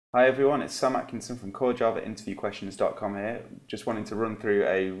Hi everyone, it's Sam Atkinson from CoreJavaInterviewQuestions.com here. Just wanting to run through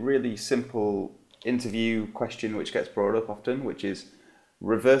a really simple interview question which gets brought up often, which is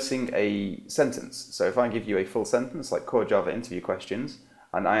reversing a sentence. So if I give you a full sentence like Core Java interview questions,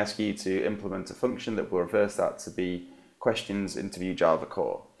 and I ask you to implement a function that will reverse that to be questions interview Java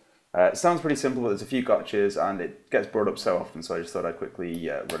core. It sounds pretty simple, but there's a few gotchas and it gets brought up so often, so I just thought I'd quickly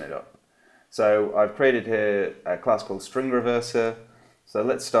run it up. So I've created here a class called string reverser. So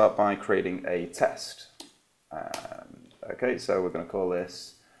let's start by creating a test. Okay, so we're going to call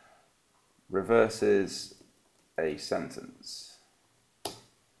this reverses a sentence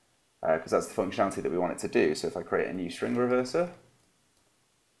because that's the functionality that we want it to do. So if I create a new string reverser,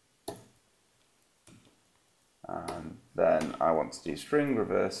 and then I want to do string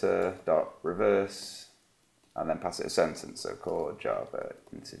reverser dot reverse, and then pass it a sentence. So call Java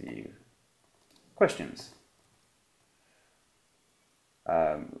interview questions.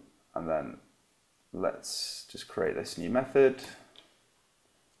 And then let's just create this new method.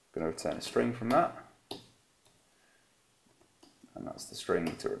 I'm going to return a string from that. And that's the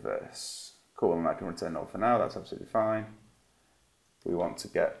string to reverse. Cool, and I can return null for now, that's absolutely fine. We want to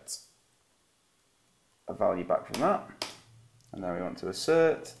get a value back from that. And then we want to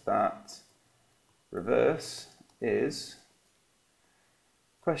assert that reverse is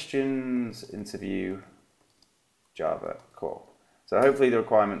questions interview Java core. So hopefully the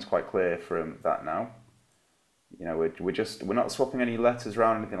requirement's quite clear from that now. You know, we're not swapping any letters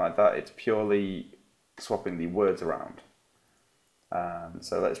around or anything like that. It's purely swapping the words around.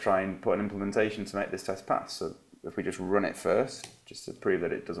 So let's try and put an implementation to make this test pass. So if we just run it first, just to prove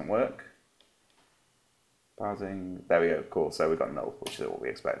that it doesn't work. Pausing, there we go, cool. So we got null, which is what we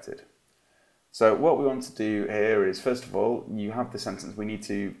expected. So what we want to do here is, first of all, you have the sentence. We need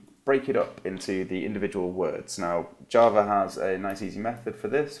to break it up into the individual words. Now, Java has a nice easy method for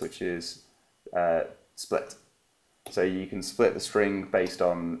this, which is split. So you can split the string based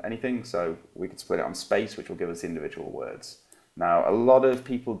on anything. So we could split it on space, which will give us the individual words. Now, a lot of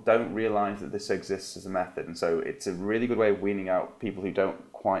people don't realize that this exists as a method, and so it's a really good way of weaning out people who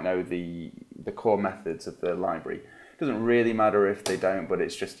don't quite know the core methods of the library. It doesn't really matter if they don't, but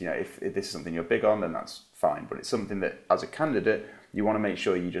it's just, you know, if this is something you're big on, then that's fine. But it's something that, as a candidate, you want to make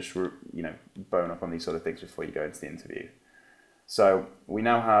sure you just, you know, bone up on these sort of things before you go into the interview. So we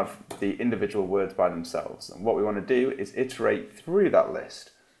now have the individual words by themselves. And what we want to do is iterate through that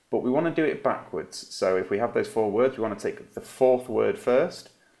list, but we want to do it backwards. So if we have those 4 words, we want to take the 4th word first,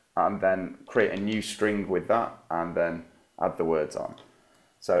 and then create a new string with that, and then add the words on.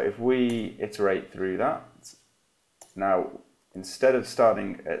 So if we iterate through that, now instead of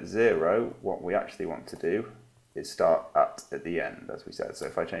starting at 0, what we actually want to do is start at the end, as we said. So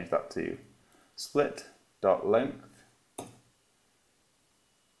if I change that to split.length,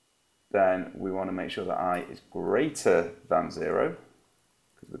 then we want to make sure that I is greater than 0,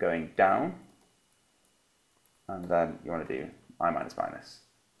 because we're going down, and then you want to do I minus minus.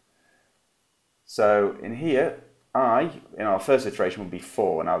 So in here, I, in our first iteration, would be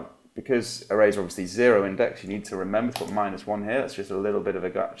 4. Now, because arrays are obviously 0 index, you need to remember to put -1 here. That's just a little bit of a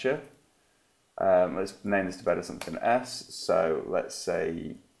gotcha. Let's name this to better something S. So let's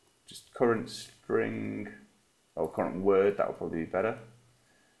say just current string, or current word, that will probably be better.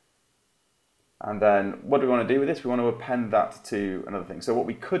 And then what do we want to do with this? We want to append that to another thing. So what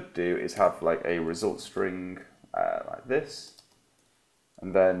we could do is have like a result string like this,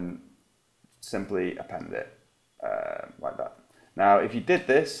 and then simply append it like that. Now, if you did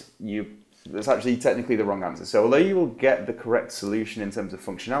this, that's actually technically the wrong answer. So although you will get the correct solution in terms of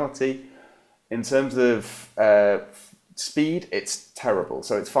functionality, in terms of speed, it's terrible.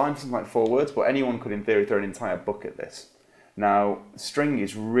 So it's fine for something like 4 words, but anyone could, in theory, throw an entire book at this. Now, string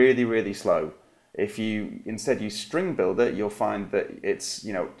is really, really slow. If you instead use string builder, you'll find that it's,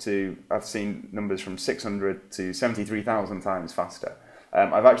 you know, I've seen numbers from 600 to 73,000 times faster.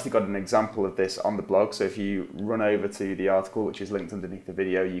 I've actually got an example of this on the blog, so if you run over to the article, which is linked underneath the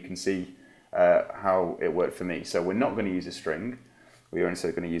video, you can see how it worked for me. So we're not going to use a string. We are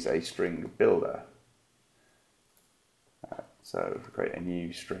instead going to use a string builder. So if we create a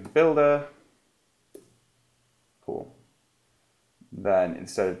new string builder, cool. Then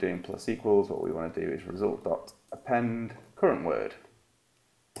instead of doing plus equals, what we want to do is result.append current word.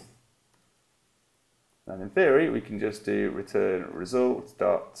 And in theory, we can just do return result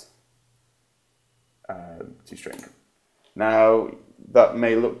dot to string. Now that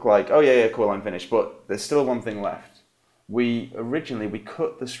may look like, oh yeah, cool, I'm finished, but there's still one thing left. Originally we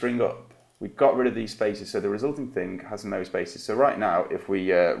cut the string up. We got rid of these spaces, so the resulting thing has no spaces. So right now, if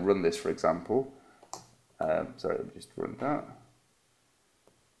we run this, for example, Sorry, let me just run that.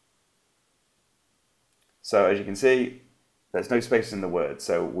 So as you can see, there's no space in the word,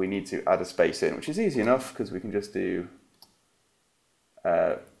 so we need to add a space in, which is easy enough because we can just do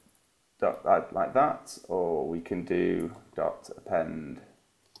dot like that, or we can do dot append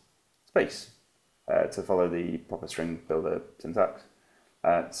space to follow the proper string builder syntax.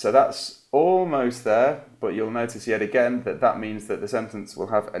 So that's almost there, but you'll notice yet again that that means that the sentence will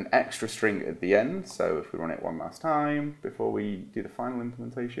have an extra string at the end. So if we run it one last time before we do the final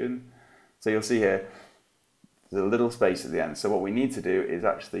implementation, so you'll see here, there's a little space at the end. So what we need to do is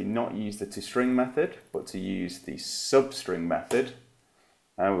actually not use the toString method, but to use the substring method.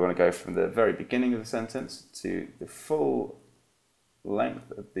 And we want to go from the very beginning of the sentence to the full length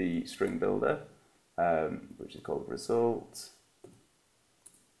of the string builder, which is called result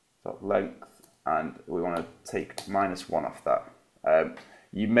dot length, and we want to take -1 off that.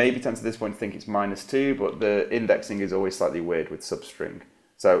 You may be tempted at this point to think it's -2, but the indexing is always slightly weird with substring.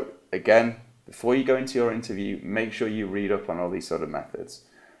 So again, before you go into your interview, make sure you read up on all these sort of methods.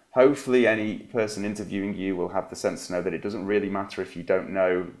 Hopefully any person interviewing you will have the sense to know that it doesn't really matter if you don't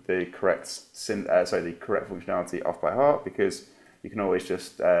know the correct functionality off by heart, because you can always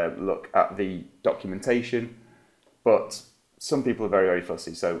just look at the documentation. But some people are very, very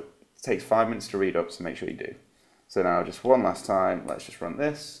fussy, so it takes 5 minutes to read up, so make sure you do. So now just one last time, let's just run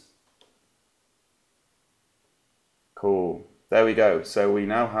this. Cool, there we go. So we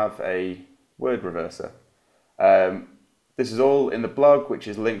now have a word reverser. This is all in the blog, which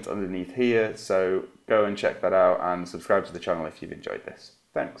is linked underneath here, so go and check that out and subscribe to the channel if you've enjoyed this.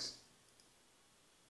 Thanks.